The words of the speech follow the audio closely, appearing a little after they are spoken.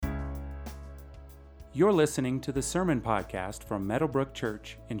You're listening to the Sermon Podcast from Meadowbrook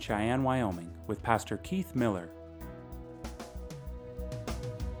Church in Cheyenne, Wyoming, with Pastor Keith Miller.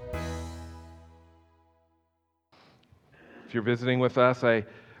 If you're visiting with us,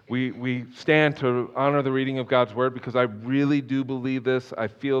 we stand to honor the reading of God's Word because I really do believe this. I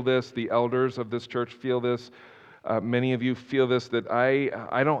feel this. The elders of this church feel this. Many of you feel this, that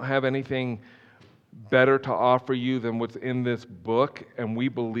I don't have anything better to offer you than what's in this book, and we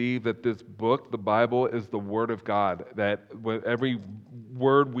believe that this book, the Bible, is the Word of God, that every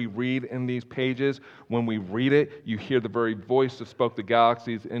word we read in these pages, when we read it, you hear the very voice that spoke the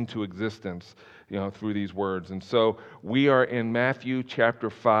galaxies into existence, through these words. And so we are in Matthew chapter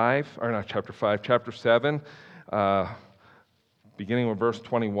 7, beginning with verse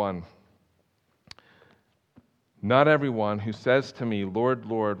 21. Not everyone who says to me, Lord,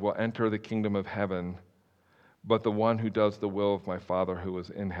 Lord, will enter the kingdom of heaven, but the one who does the will of my Father who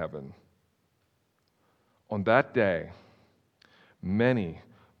is in heaven. On that day, many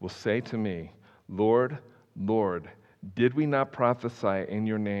will say to me, Lord, Lord, did we not prophesy in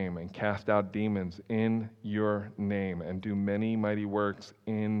your name and cast out demons in your name and do many mighty works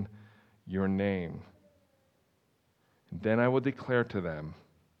in your name? And then I will declare to them,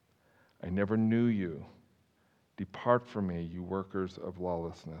 I never knew you. Depart from me, you workers of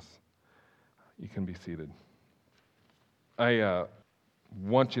lawlessness. You can be seated. I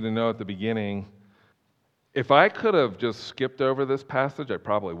want you to know at the beginning, if I could have just skipped over this passage, I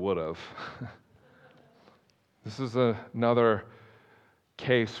probably would have. This is another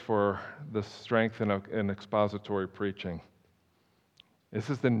case for the strength in expository preaching. This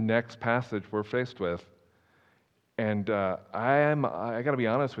is the next passage we're faced with. And I got to be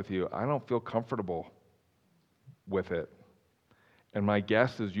honest with you, I don't feel comfortable with it. And my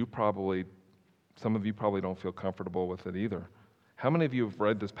guess is some of you probably don't feel comfortable with it either. How many of you have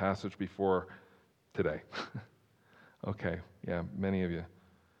read this passage before today? Okay, yeah, many of you.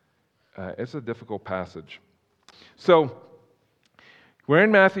 It's a difficult passage. So, we're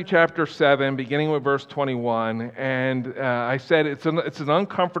in Matthew chapter 7, beginning with verse 21, and I said it's an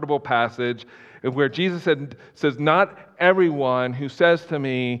uncomfortable passage where Jesus says, not everyone who says to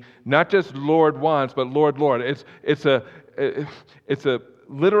me, not just Lord once, but Lord, Lord. It's a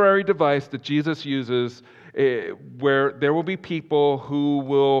literary device that Jesus uses where there will be people who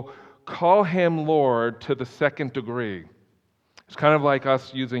will call him Lord to the second degree. It's kind of like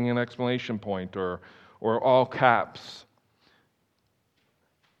us using an exclamation point or all caps.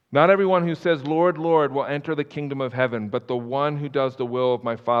 Not everyone who says, Lord, Lord, will enter the kingdom of heaven, but the one who does the will of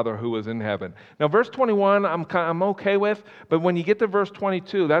my Father who is in heaven. Now, verse 21, I'm okay with, but when you get to verse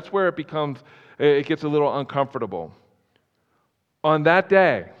 22, that's where it gets a little uncomfortable. On that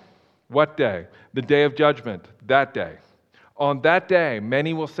day, what day? The day of judgment, that day. On that day,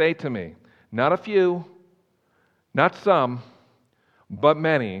 many will say to me, not a few, not some, but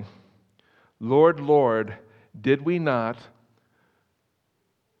many, Lord, Lord, did we not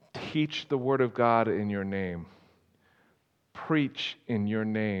teach the word of God in your name, preach in your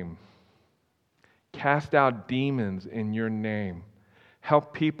name, cast out demons in your name,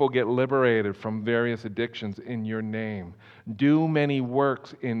 help people get liberated from various addictions in your name, do many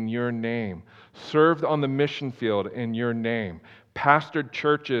works in your name, served on the mission field in your name, pastored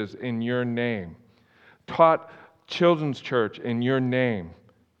churches in your name, taught children's church in your name,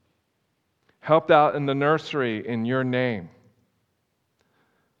 helped out in the nursery in your name,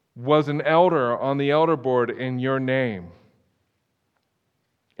 was an elder on the elder board in your name.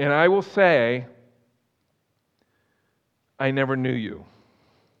 And I will say, I never knew you.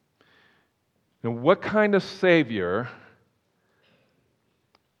 Now, what kind of Savior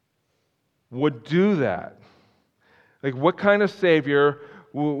would do that? Like, what kind of Savior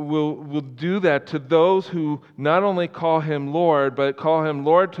will do that to those who not only call him Lord, but call him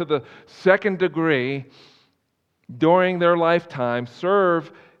Lord to the second degree during their lifetime,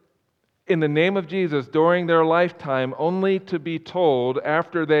 serve in the name of Jesus during their lifetime, only to be told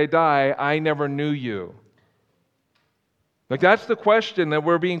after they die, I never knew you. Like, that's the question that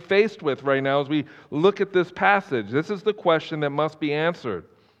we're being faced with right now as we look at this passage. This is the question that must be answered.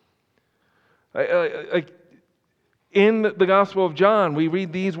 In the Gospel of John, we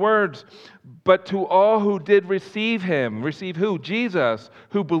read these words, but to all who did receive him, receive who? Jesus,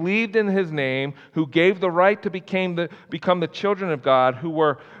 who believed in his name, who gave the right to become the children of God, who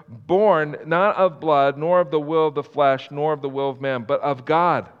were born not of blood, nor of the will of the flesh, nor of the will of man, but of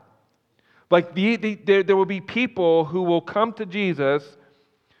God. Like there will be people who will come to Jesus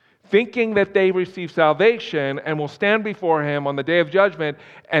thinking that they receive salvation and will stand before him on the day of judgment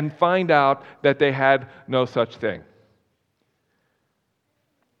and find out that they had no such thing.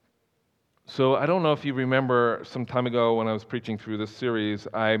 So I don't know if you remember some time ago when I was preaching through this series,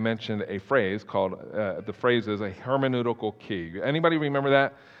 I mentioned a phrase called, the phrase is a hermeneutical key. Anybody remember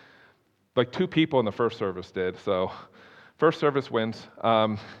that? Like 2 people in the first service did, so first service wins.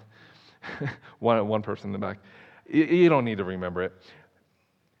 One person in the back. You don't need to remember it.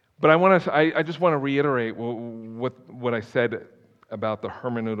 But I just want to reiterate what I said about the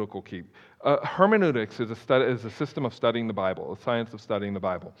hermeneutical key. Hermeneutics is a system of studying the Bible, a science of studying the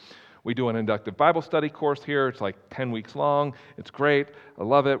Bible. We do an inductive Bible study course here. It's like 10 weeks long. It's great. I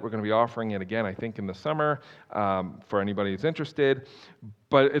love it. We're going to be offering it again, I think, in the summer for anybody who's interested.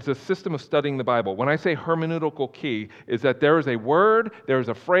 But it's a system of studying the Bible. When I say hermeneutical key, is that there is a word, there is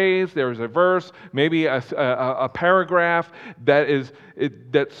a phrase, there is a verse, maybe a paragraph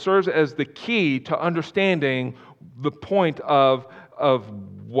that serves as the key to understanding the point of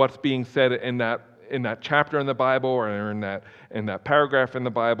what's being said in that chapter in the Bible, or in that paragraph in the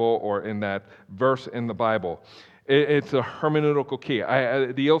Bible, or in that verse in the Bible. It's a hermeneutical key.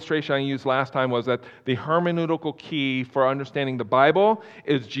 The illustration I used last time was that the hermeneutical key for understanding the Bible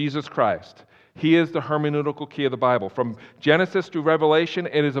is Jesus Christ. He is the hermeneutical key of the Bible. From Genesis to Revelation,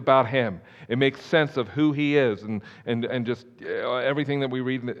 it is about Him. It makes sense of who He is and just everything that we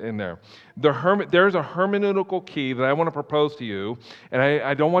read in there. There's a hermeneutical key that I want to propose to you, and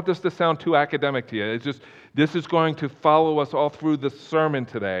I don't want this to sound too academic to you. It's just, this is going to follow us all through the sermon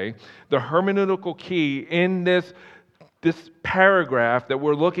today. The hermeneutical key in this paragraph that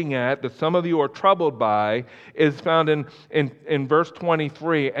we're looking at, that some of you are troubled by, is found in verse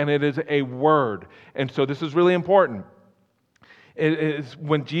 23, and it is a word. And so this is really important. It is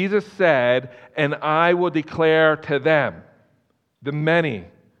when Jesus said, "And I will declare to them," the many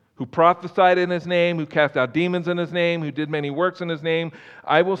who prophesied in His name, who cast out demons in His name, who did many works in His name,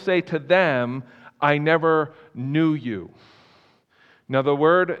 "I will say to them, I never knew you." Now the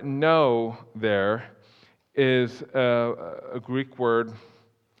word "know" there is a Greek word.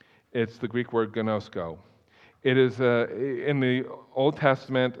 It's the Greek word gnosko. It is in the Old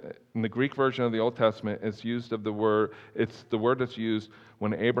Testament, in the Greek version of the Old Testament, it's the word that's used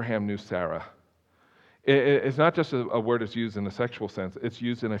when Abraham knew Sarah. It's not just a word that's used in a sexual sense, it's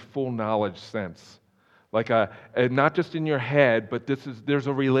used in a full knowledge sense. Like not just in your head, but there's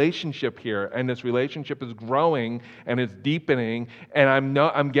a relationship here, and this relationship is growing and it's deepening, and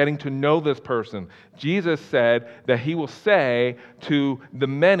I'm getting to know this person. Jesus said that He will say to the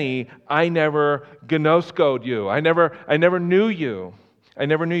many, "I never gnoskoed you. I never knew you. I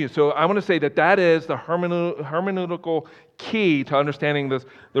never knew you." So I want to say that is the hermeneutical key to understanding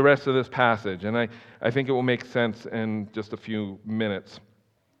the rest of this passage, and I think it will make sense in just a few minutes.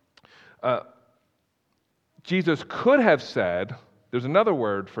 Jesus could have said, there's another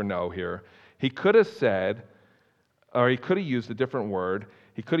word for know here. He could have said, or He could have used a different word.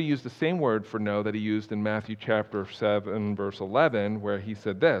 He could have used the same word for know that He used in Matthew chapter 7, verse 11, where He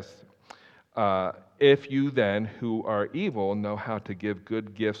said this, "If you then, who are evil, know how to give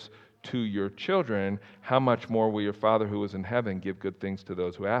good gifts to your children, how much more will your Father who is in heaven give good things to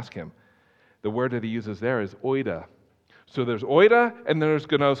those who ask Him?" The word that He uses there is oida. So there's oida and there's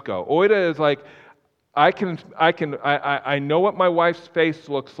gnosko. Oida is like, I know what my wife's face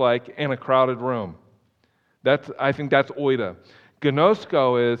looks like in a crowded room. I think that's oida.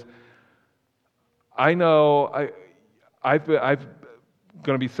 Gnosko is, I know I've going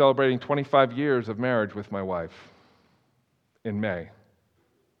to be celebrating 25 years of marriage with my wife in May.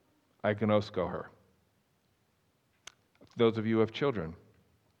 I gnosko her. Those of you who have children,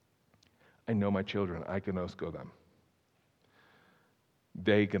 I know my children. I gnosko them.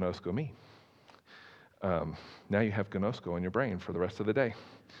 They gnosko me. Now you have gnosko in your brain for the rest of the day.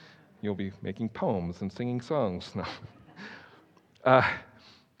 You'll be making poems and singing songs. No.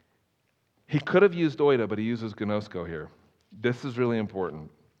 He could have used oida, but He uses gnosko here. This is really important.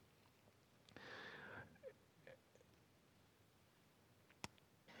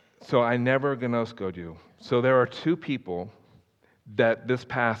 So I never gnoskoed you. So there are 2 people that this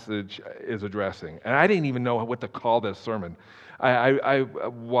passage is addressing. And I didn't even know what to call this sermon. I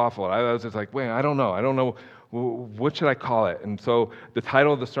waffled. I was just like, wait, I don't know. What should I call it? And so the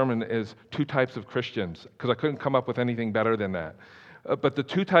title of the sermon is 2 Types of Christians, because I couldn't come up with anything better than that. But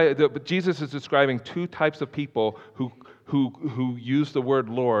Jesus is describing 2 types of people who use the word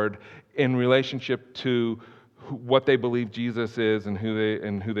Lord in relationship to what they believe Jesus is and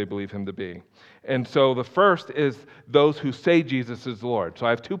who they believe Him to be. And so the first is those who say Jesus is Lord. So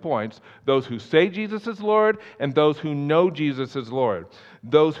I have 2 points: those who say Jesus is Lord and those who know Jesus is Lord.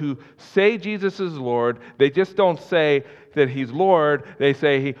 Those who say Jesus is Lord, they just don't say that he's Lord, they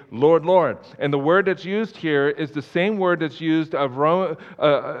say, Lord, Lord. And the word that's used here is the same word that's used of Rome,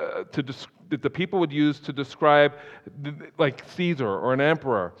 that the people would use to describe like Caesar or an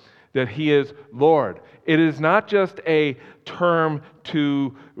emperor, that he is Lord. It is not just a term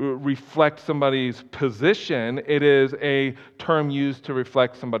to reflect somebody's position, it is a term used to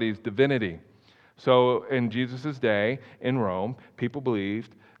reflect somebody's divinity. So in Jesus' day in Rome, people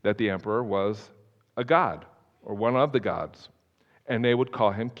believed that the emperor was a god or one of the gods, and they would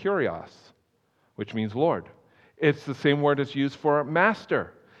call him Kyrios, which means Lord. It's the same word that's used for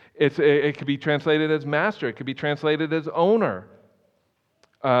master. It could be translated as master. It could be translated as owner.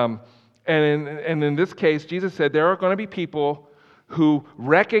 And in this case, Jesus said there are going to be people who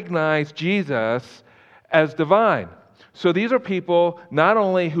recognize Jesus as divine. So these are people not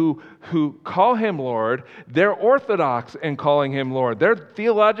only who call him Lord, they're orthodox in calling him Lord. They're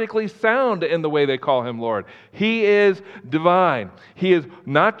theologically sound in the way they call him Lord. He is divine. He is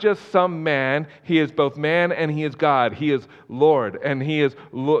not just some man. He is both man and he is God. He is Lord, and he is,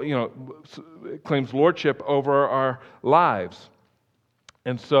 claims lordship over our lives.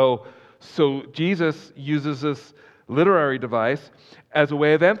 And so Jesus uses this literary device as a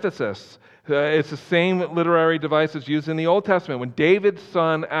way of emphasis. It's the same literary device that's used in the Old Testament. When David's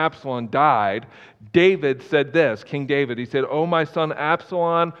son Absalom died, David said this, King David, he said, "Oh, my son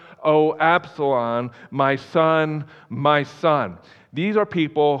Absalom, oh, Absalom, my son, my son." These are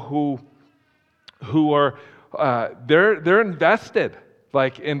people who are, they're invested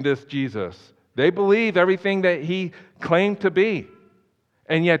like in this Jesus. They believe everything that he claimed to be.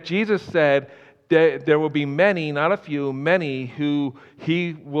 And yet Jesus said, there will be many, not a few, many who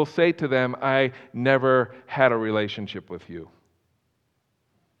he will say to them, "I never had a relationship with you."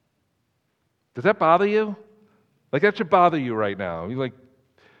 Does that bother you? Like, that should bother you right now. You're like,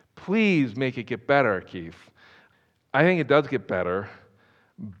 please make it get better, Keith. I think it does get better,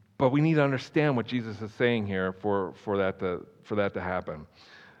 but we need to understand what Jesus is saying here for that to happen.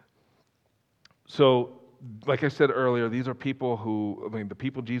 So, like I said earlier, these are people the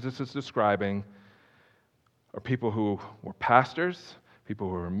people Jesus is describing are people who were pastors, people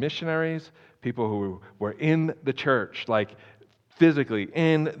who were missionaries, people who were in the church, like physically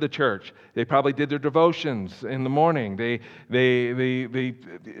in the church. They probably did their devotions in the morning. They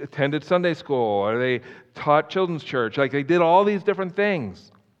attended Sunday school, or they taught children's church. Like, they did all these different things.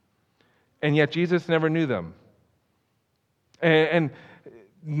 And yet Jesus never knew them. And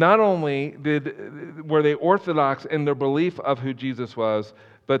not only were they orthodox in their belief of who Jesus was,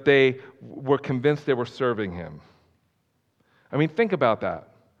 but they were convinced they were serving him. I mean, think about that.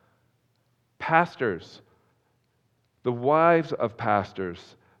 Pastors, the wives of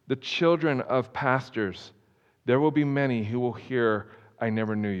pastors, the children of pastors, there will be many who will hear, "I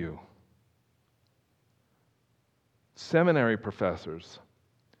never knew you." Seminary professors,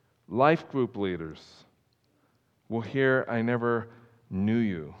 life group leaders will hear, "I never knew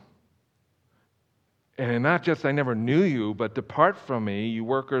you." And not just, "I never knew you," but "Depart from me, you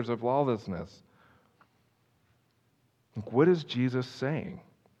workers of lawlessness." What is Jesus saying?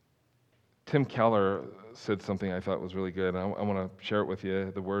 Tim Keller said something I thought was really good. I want to share it with you.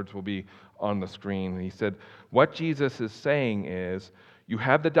 The words will be on the screen. He said, what Jesus is saying is, you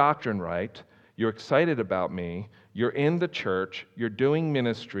have the doctrine right, you're excited about me, you're in the church, you're doing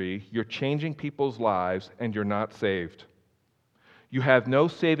ministry, you're changing people's lives, and you're not saved. You have no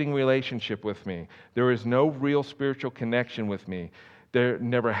saving relationship with me. There is no real spiritual connection with me. There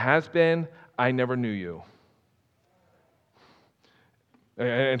never has been. I never knew you.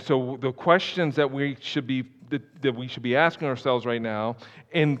 And so the questions that we should be asking ourselves right now,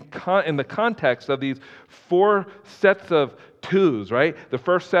 in the context of these four sets of twos, right? The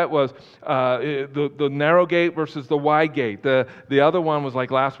first set was the narrow gate versus the wide gate. The other one was,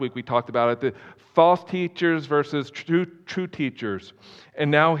 like last week we talked about it, the false teachers versus true teachers. And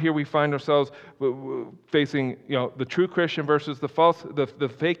now here we find ourselves facing, the true Christian versus the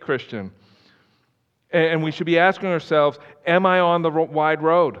fake Christian. And we should be asking ourselves, am I on the wide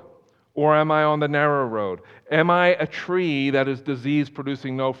road, or am I on the narrow road? Am I a tree that is disease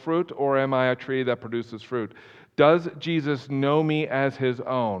producing no fruit, or am I a tree that produces fruit? Does Jesus know me as his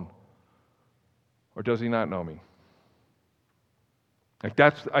own, or does he not know me?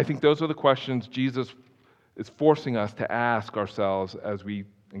 I think those are the questions Jesus is forcing us to ask ourselves as we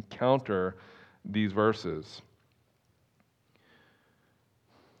encounter these verses.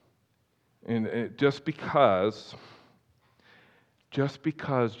 And just because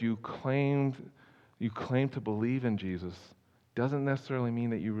you claim to believe in Jesus doesn't necessarily mean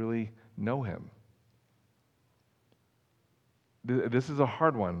that you really know him. This is a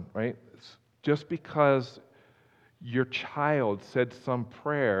hard one, right? Just because your child said some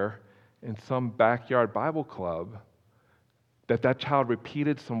prayer in some backyard Bible club, that child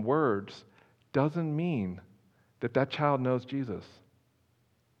repeated some words, doesn't mean that child knows Jesus.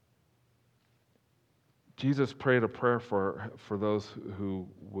 Jesus prayed a prayer for those who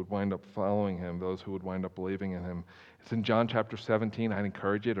would wind up following him, those who would wind up believing in him. It's in John chapter 17. I'd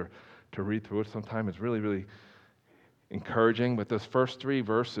encourage you to read through it sometime. It's really, really encouraging. But those first 3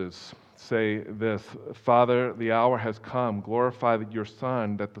 verses say this: Father, the hour has come. Glorify your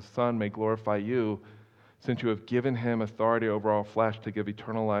Son, that the Son may glorify you, since you have given him authority over all flesh to give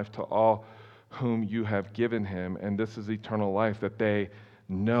eternal life to all whom you have given him. And this is eternal life, that they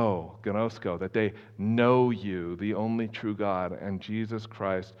know, gnosko, that they know you, the only true God, and Jesus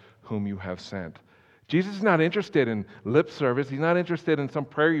Christ, whom you have sent. Jesus is not interested in lip service. He's not interested in some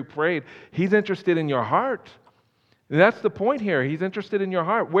prayer you prayed. He's interested in your heart. And that's the point here. He's interested in your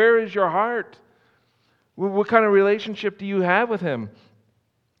heart. Where is your heart? What kind of relationship do you have with him?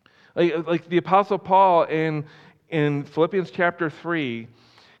 Like the Apostle Paul in Philippians chapter 3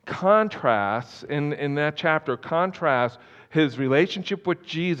 contrasts, in that chapter, contrasts his relationship with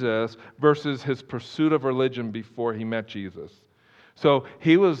Jesus versus his pursuit of religion before he met Jesus. So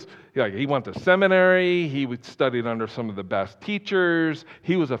he went to seminary, he studied under some of the best teachers,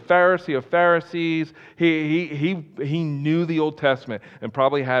 he was a Pharisee of Pharisees, he knew the Old Testament and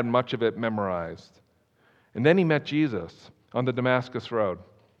probably had much of it memorized. And then he met Jesus on the Damascus Road.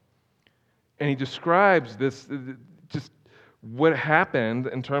 And he describes this, just what happened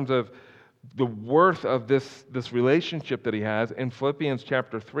in terms of the worth of this relationship that he has in Philippians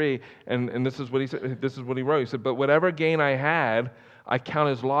chapter 3, and this is what he said. This is what he wrote. He said, "But whatever gain I had, I count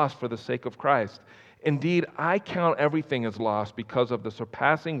as loss for the sake of Christ. Indeed, I count everything as loss because of the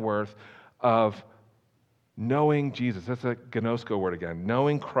surpassing worth of knowing Jesus." That's a gnosko word again.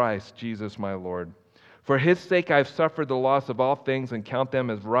 Knowing Christ, Jesus my Lord. For his sake I've suffered the loss of all things and count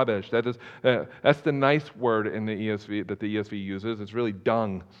them as rubbish. That's the nice word in the ESV that the ESV uses. It's really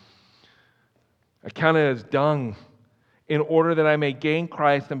dung. I count it as dung, in order that I may gain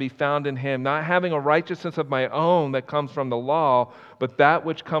Christ and be found in him, not having a righteousness of my own that comes from the law, but that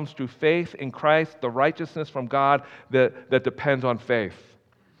which comes through faith in Christ, the righteousness from God that depends on faith.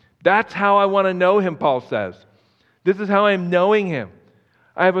 That's how I want to know him, Paul says. This is how I'm knowing him.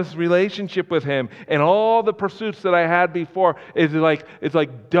 I have a relationship with him, and all the pursuits that I had before is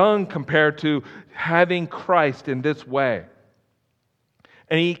like dung compared to having Christ in this way.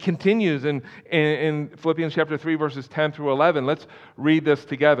 And he continues in Philippians chapter 3, verses 10 through 11. Let's read this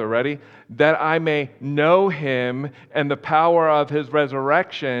together. Ready? That I may know him and the power of his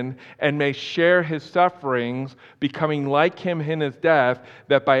resurrection, and may share his sufferings, becoming like him in his death,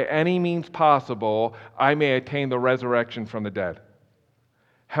 that by any means possible I may attain the resurrection from the dead.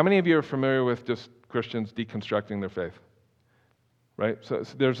 How many of you are familiar with just Christians deconstructing their faith? Right? So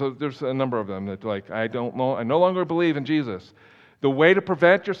there's a number of them that I no longer believe in Jesus. The way to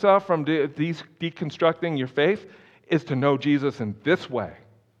prevent yourself from deconstructing your faith is to know Jesus in this way.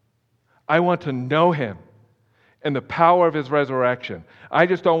 I want to know him and the power of his resurrection. I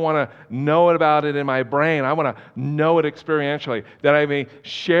just don't want to know about it in my brain. I want to know it experientially, that I may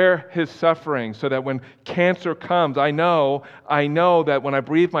share his suffering, so that when cancer comes, I know that when I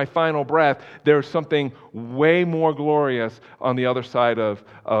breathe my final breath, there's something way more glorious on the other side of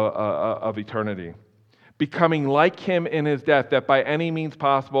eternity. Becoming like him in his death, that by any means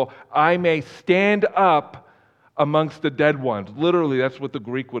possible I may stand up amongst the dead ones. Literally, that's what the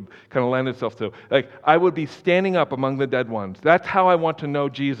Greek would kind of lend itself to. Like, I would be standing up among the dead ones. That's how I want to know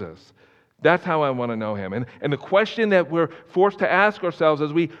Jesus. That's how I want to know him. And the question that we're forced to ask ourselves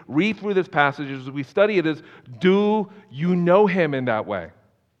as we read through this passage, as we study it, is, do you know him in that way?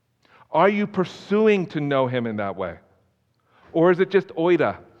 Are you pursuing to know him in that way? Or is it just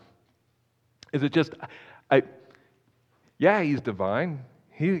oida? Is it just... he's divine.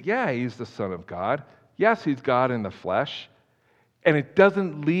 He's the Son of God. Yes, he's God in the flesh. And it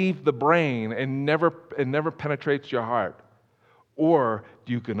doesn't leave the brain and never penetrates your heart. Or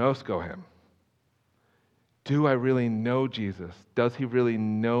do you gnosko him? Do I really know Jesus? Does he really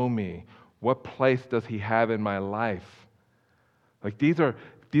know me? What place does he have in my life? Like, these are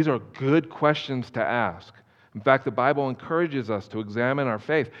good questions to ask. In fact, the Bible encourages us to examine our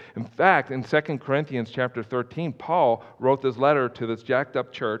faith. In fact, in 2 Corinthians chapter 13, Paul wrote this letter to this jacked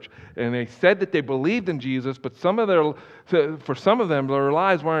up church, and they said that they believed in Jesus, but for some of them, their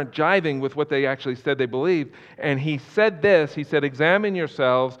lives weren't jiving with what they actually said they believed. And he said this, he said, examine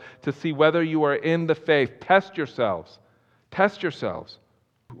yourselves to see whether you are in the faith. Test yourselves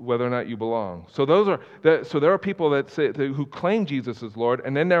whether or not you belong. So there are people who claim Jesus as Lord,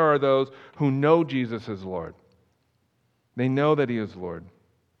 and then there are those who know Jesus as Lord. They know that he is Lord.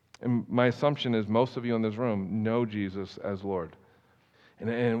 And my assumption is most of you in this room know Jesus as Lord.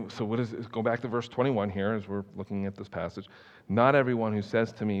 And so go back to verse 21 here as we're looking at this passage. Not everyone who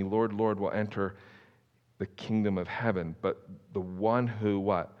says to me, Lord, Lord, will enter the kingdom of heaven, but the one who,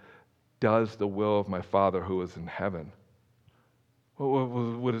 what? Does the will of my Father who is in heaven.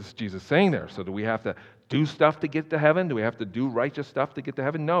 What is Jesus saying there? So do we have to do stuff to get to heaven? Do we have to do righteous stuff to get to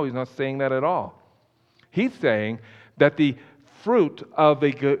heaven? No, he's not saying that at all. He's saying that the fruit of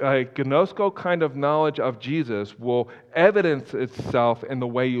a gnosko kind of knowledge of Jesus will evidence itself in the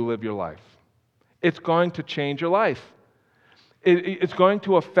way you live your life. It's going to change your life. It's going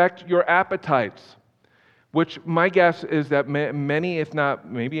to affect your appetites, which my guess is that many, if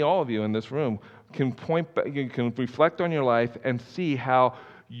not maybe all of you in this room, can reflect on your life and see how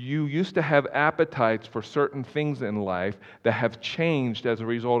you used to have appetites for certain things in life that have changed as a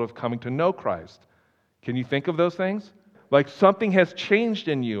result of coming to know Christ. Can you think of those things? Like something has changed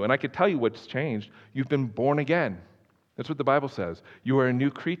in you, and I could tell you what's changed. You've been born again. That's what the Bible says. You are a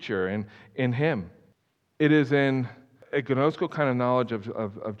new creature in Him. It is in a gnosko kind of knowledge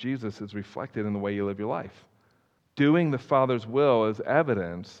of Jesus is reflected in the way you live your life. Doing the Father's will is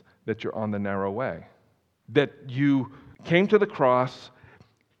evidence that you're on the narrow way. That you came to the cross,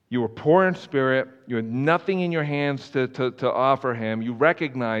 you were poor in spirit, you had nothing in your hands to offer Him. You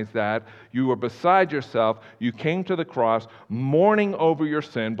recognized that. You were beside yourself. You came to the cross, mourning over your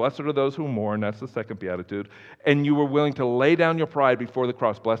sin. Blessed are those who mourn. That's the second beatitude. And you were willing to lay down your pride before the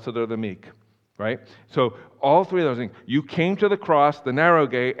cross. Blessed are the meek. Right? So all three of those things. You came to the cross, the narrow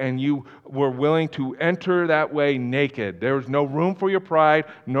gate, and you were willing to enter that way naked. There was no room for your pride,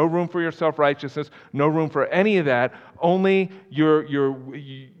 no room for your self-righteousness, no room for any of that. Only your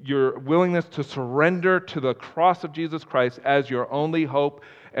willingness to surrender to the cross of Jesus Christ as your only hope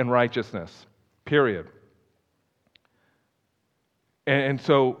and righteousness. Period. And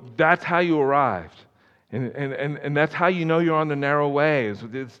so that's how you arrived. And that's how you know you're on the narrow way.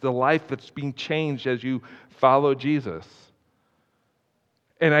 It's the life that's being changed as you follow Jesus.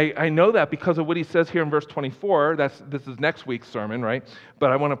 And I know that because of what he says here in verse 24. This is next week's sermon, right?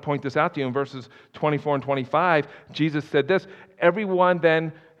 But I want to point this out to you. In verses 24 and 25, Jesus said this, everyone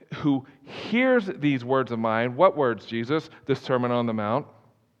then who hears these words of mine, what words, Jesus? The Sermon on the Mount.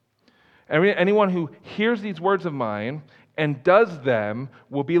 Anyone who hears these words of mine and does them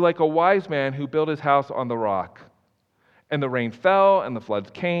will be like a wise man who built his house on the rock. And the rain fell, and the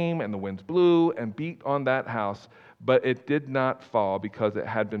floods came, and the winds blew and beat on that house, but it did not fall because it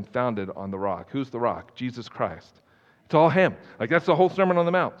had been founded on the rock. Who's the rock? Jesus Christ. It's all Him. Like that's the whole Sermon on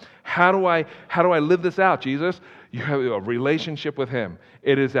the Mount. How do I live this out, Jesus? You have a relationship with Him.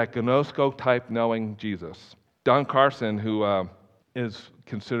 It is that gnosko type knowing Jesus. Don Carson, who is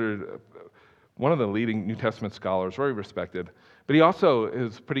considered one of the leading New Testament scholars, very respected, but he also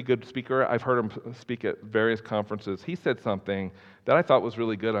is a pretty good speaker. I've heard him speak at various conferences. He said something that I thought was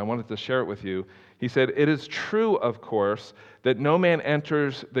really good. I wanted to share it with you. He said, "It is true, of course, that no man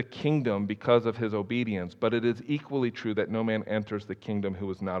enters the kingdom because of his obedience, but it is equally true that no man enters the kingdom who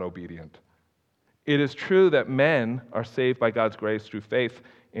is not obedient. It is true that men are saved by God's grace through faith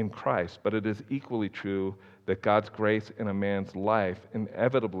in Christ, but it is equally true that God's grace in a man's life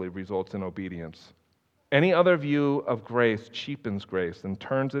inevitably results in obedience. Any other view of grace cheapens grace and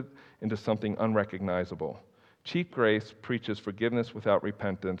turns it into something unrecognizable. Cheap grace preaches forgiveness without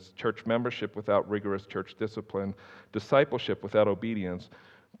repentance, church membership without rigorous church discipline, discipleship without obedience,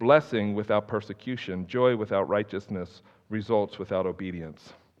 blessing without persecution, joy without righteousness, results without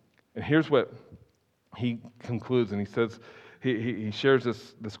obedience." And here's what he concludes, and he says, he shares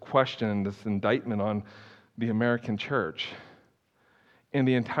this question, this indictment on the American church. In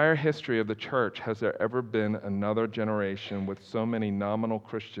the entire history of the church, has there ever been another generation with so many nominal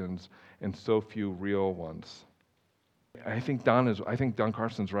Christians and so few real ones? I think Don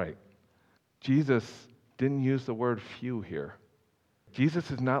Carson's right. Jesus didn't use the word few here.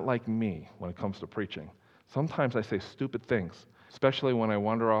 Jesus is not like me when it comes to preaching. Sometimes I say stupid things, especially when I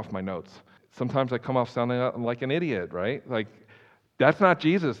wander off my notes. Sometimes I come off sounding like an idiot, right? Like, that's not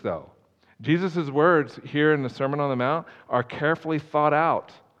Jesus, though. Jesus' words here in the Sermon on the Mount are carefully thought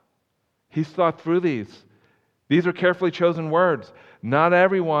out. He's thought through these. These are carefully chosen words. Not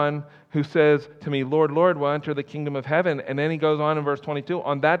everyone who says to me, Lord, Lord, will enter the kingdom of heaven. And then he goes on in verse 22.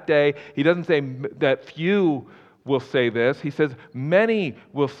 On that day, he doesn't say that few will say this. He says many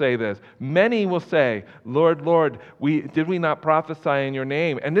will say this. Many will say, Lord, Lord, did we not prophesy in your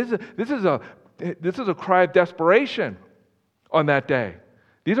name? And this is a cry of desperation on that day.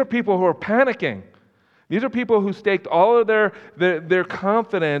 These are people who are panicking. These are people who staked all of their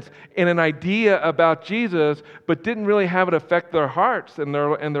confidence in an idea about Jesus, but didn't really have it affect their hearts and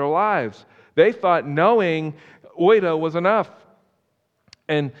their lives. They thought knowing oida was enough.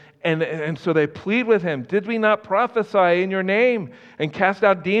 And so they plead with him, did we not prophesy in your name and cast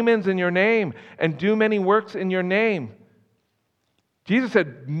out demons in your name and do many works in your name? Jesus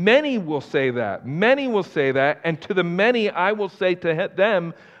said, many will say that. Many will say that. And to the many I will say to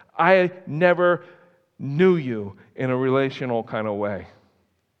them, I never knew you, in a relational kind of way.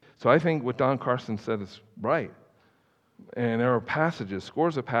 So I think what Don Carson said is right. And there are passages,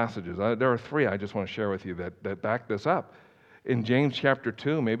 scores of passages. There are 3 I just want to share with you that back this up. In James chapter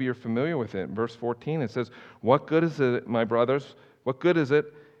 2, maybe you're familiar with it, in verse 14, it says, what good is it, my brothers, what good is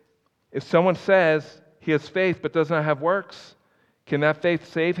it if someone says he has faith but does not have works? Can that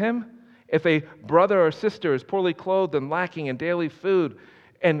faith save him? If a brother or sister is poorly clothed and lacking in daily food,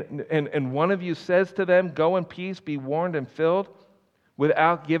 and one of you says to them, go in peace, be warmed and filled,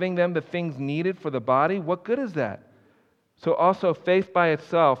 without giving them the things needed for the body, what good is that? So also faith by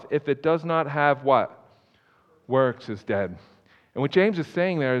itself, if it does not have what? Works, is dead. And what James is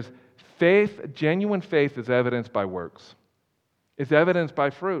saying there is faith, genuine faith, is evidenced by works. It's evidenced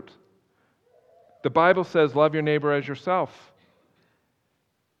by fruit. The Bible says, love your neighbor as yourself.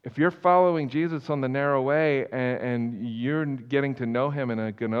 If you're following Jesus on the narrow way and you're getting to know him in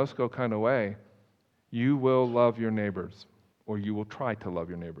a gnosko kind of way, you will love your neighbors, or you will try to love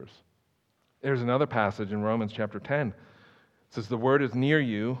your neighbors. There's another passage in Romans chapter 10. It says, the word is near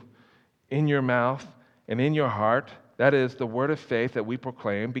you, in your mouth and in your heart. That is the word of faith that we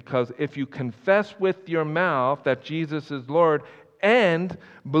proclaim, because if you confess with your mouth that Jesus is Lord and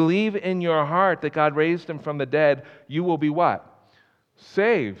believe in your heart that God raised him from the dead, you will be what?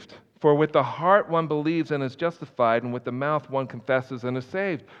 Saved. For with the heart one believes and is justified, and with the mouth one confesses and is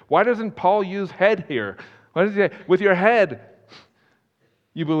saved. Why doesn't Paul use head here? Why does he say, with your head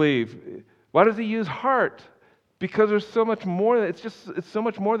you believe? Why does he use heart? Because there's so much more. It's so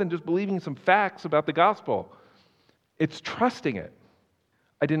much more than just believing some facts about the gospel. It's trusting it.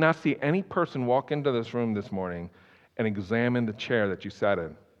 I did not see any person walk into this room this morning and examine the chair that you sat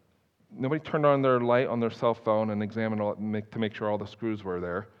in. Nobody turned on their light on their cell phone and examined to make sure all the screws were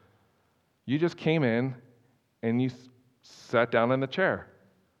there. You just came in and you sat down in the chair.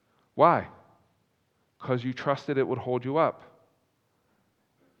 Why? Because you trusted it would hold you up.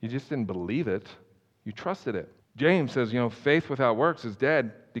 You just didn't believe it. You trusted it. James says, faith without works is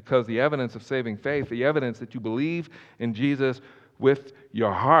dead, because the evidence of saving faith, the evidence that you believe in Jesus with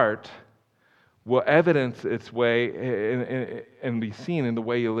your heart, will evidence its way and be seen in the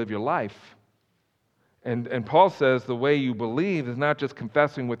way you live your life. And Paul says the way you believe is not just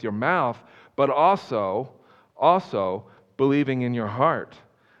confessing with your mouth, but also believing in your heart.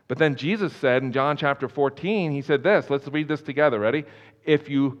 But then Jesus said in John chapter 14, he said this, let's read this together, ready? If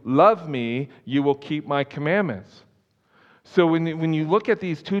you love me, you will keep my commandments. So when you look at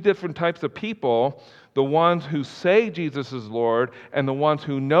these 2 different types of people, the ones who say Jesus is Lord and the ones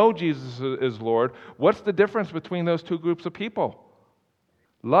who know Jesus is Lord, what's the difference between those 2 groups of people?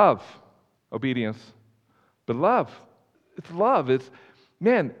 Love, obedience, but love. It's love. It's,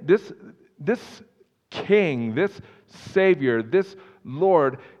 man, this King, this Savior, this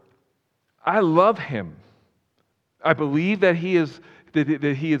Lord, I love him. I believe that he is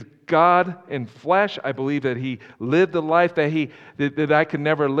God in flesh. I believe that he lived the life that I could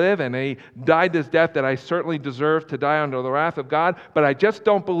never live, and he died this death that I certainly deserve to die under the wrath of God, but I just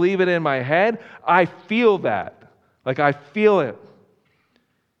don't believe it in my head. I feel that. Like I feel it.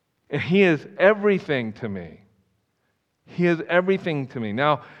 And he is everything to me. He is everything to me.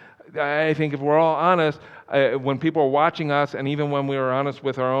 Now, I think if we're all honest, when people are watching us, and even when we are honest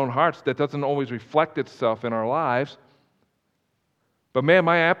with our own hearts, that doesn't always reflect itself in our lives. But man,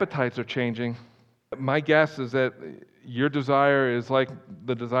 my appetites are changing. My guess is that your desire is like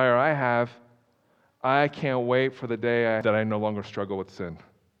the desire I have. I can't wait for the day that I no longer struggle with sin.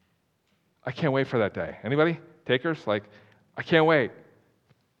 I can't wait for that day. Anybody? Takers? Like, I can't wait.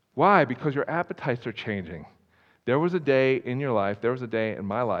 Why? Because your appetites are changing. There was a day in your life, there was a day in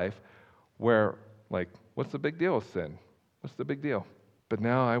my life where, like, what's the big deal with sin? What's the big deal? But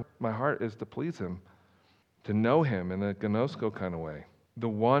now my heart is to please him, to know him in a gnosko kind of way. The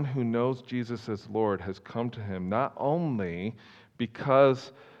one who knows Jesus as Lord has come to him not only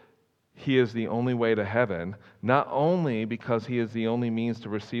because he is the only way to heaven, not only because he is the only means to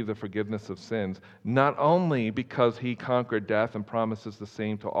receive the forgiveness of sins, not only because he conquered death and promises the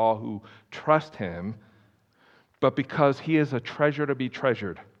same to all who trust him, but because he is a treasure to be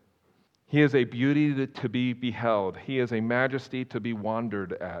treasured. He is a beauty to be beheld. He is a majesty to be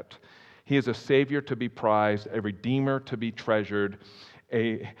wondered at. He is a Savior to be prized, a Redeemer to be treasured,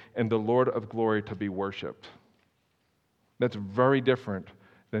 and the Lord of glory to be worshiped. That's very different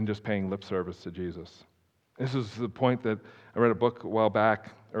than just paying lip service to Jesus. This is the point that I read a book a while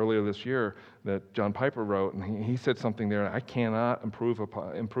back, earlier this year, that John Piper wrote, and he said something there I cannot improve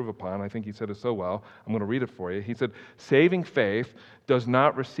upon. I think he said it so well. I'm going to read it for you. He said, saving faith does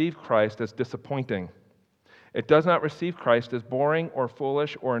not receive Christ as disappointing. It does not receive Christ as boring or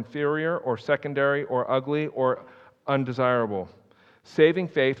foolish or inferior or secondary or ugly or undesirable. Saving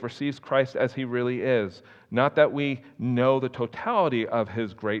faith receives Christ as he really is. Not that we know the totality of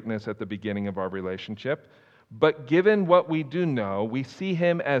his greatness at the beginning of our relationship, but given what we do know, we see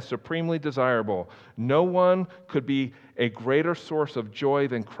him as supremely desirable. No one could be a greater source of joy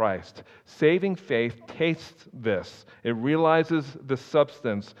than Christ. Saving faith tastes this. It realizes the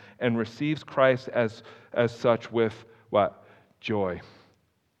substance and receives Christ as such with what? Joy.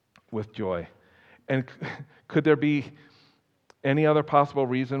 With joy. And could there be any other possible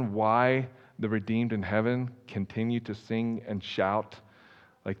reason why the redeemed in heaven continue to sing and shout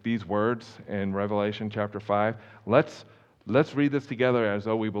like these words in Revelation chapter 5? Let's read this together as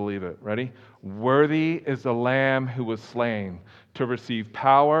though we believe it. Ready? Worthy is the Lamb who was slain to receive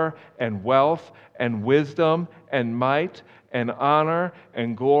power and wealth and wisdom and might and honor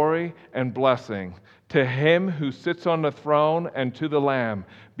and glory and blessing. To him who sits on the throne and to the Lamb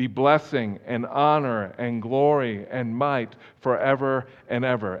be blessing and honor and glory and might forever and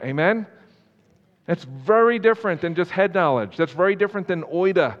ever. Amen? That's very different than just head knowledge. That's very different than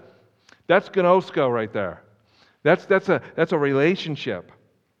oida. That's gnosko right there. That's a relationship.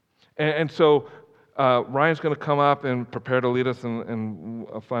 And so Ryan's going to come up and prepare to lead us in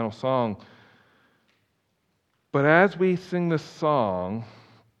a final song. But as we sing this song,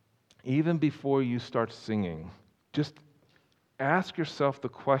 even before you start singing, just ask yourself the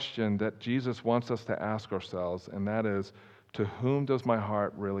question that Jesus wants us to ask ourselves, and that is, to whom does my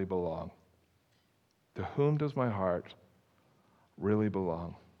heart really belong? To whom does my heart really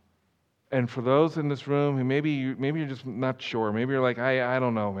belong? And for those in this room who maybe you're just not sure, maybe you're like, I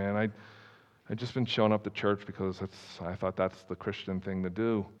don't know, man. I just been showing up to church because I thought that's the Christian thing to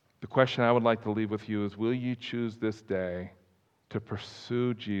do. The question I would like to leave with you is, will you choose this day to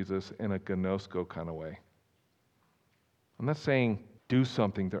pursue Jesus in a gnosko kind of way? I'm not saying do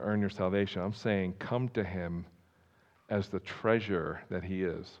something to earn your salvation. I'm saying come to him as the treasure that he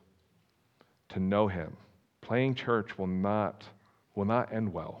is. To know him. Playing church will not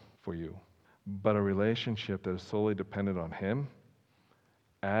end well for you, but a relationship that is solely dependent on him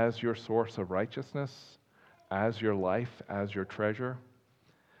as your source of righteousness, as your life, as your treasure,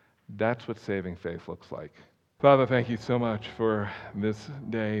 that's what saving faith looks like. Father, thank you so much for this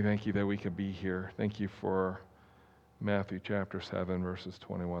day. Thank you that we could be here. Thank you for Matthew chapter 7, verses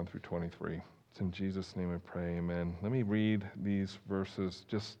 21 through 23. It's in Jesus' name I pray, amen. Let me read these verses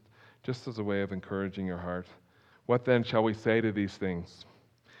just as a way of encouraging your heart. What then shall we say to these things?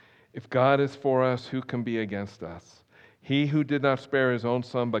 If God is for us, who can be against us? He who did not spare his own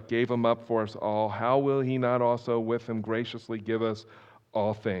Son, but gave him up for us all, how will he not also with him graciously give us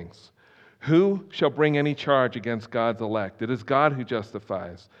all things? Who shall bring any charge against God's elect? It is God who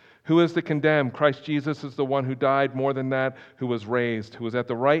justifies. Who is to condemn? Christ Jesus is the one who died, more than that, who was raised, who is at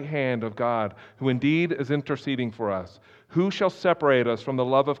the right hand of God, who indeed is interceding for us. Who shall separate us from the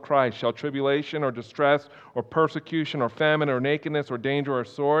love of Christ? Shall tribulation or distress or persecution or famine or nakedness or danger or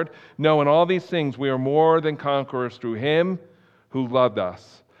sword? No, in all these things we are more than conquerors through him who loved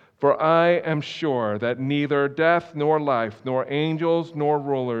us. For I am sure that neither death nor life, nor angels, nor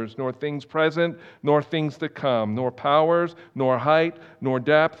rulers, nor things present, nor things to come, nor powers, nor height, nor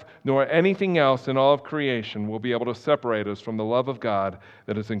depth, nor anything else in all of creation will be able to separate us from the love of God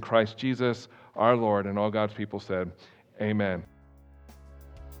that is in Christ Jesus our Lord. And all God's people said, amen.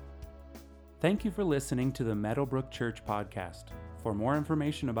 Thank you for listening to the Meadowbrook Church podcast. For more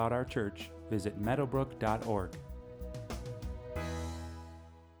information about our church, visit meadowbrook.org.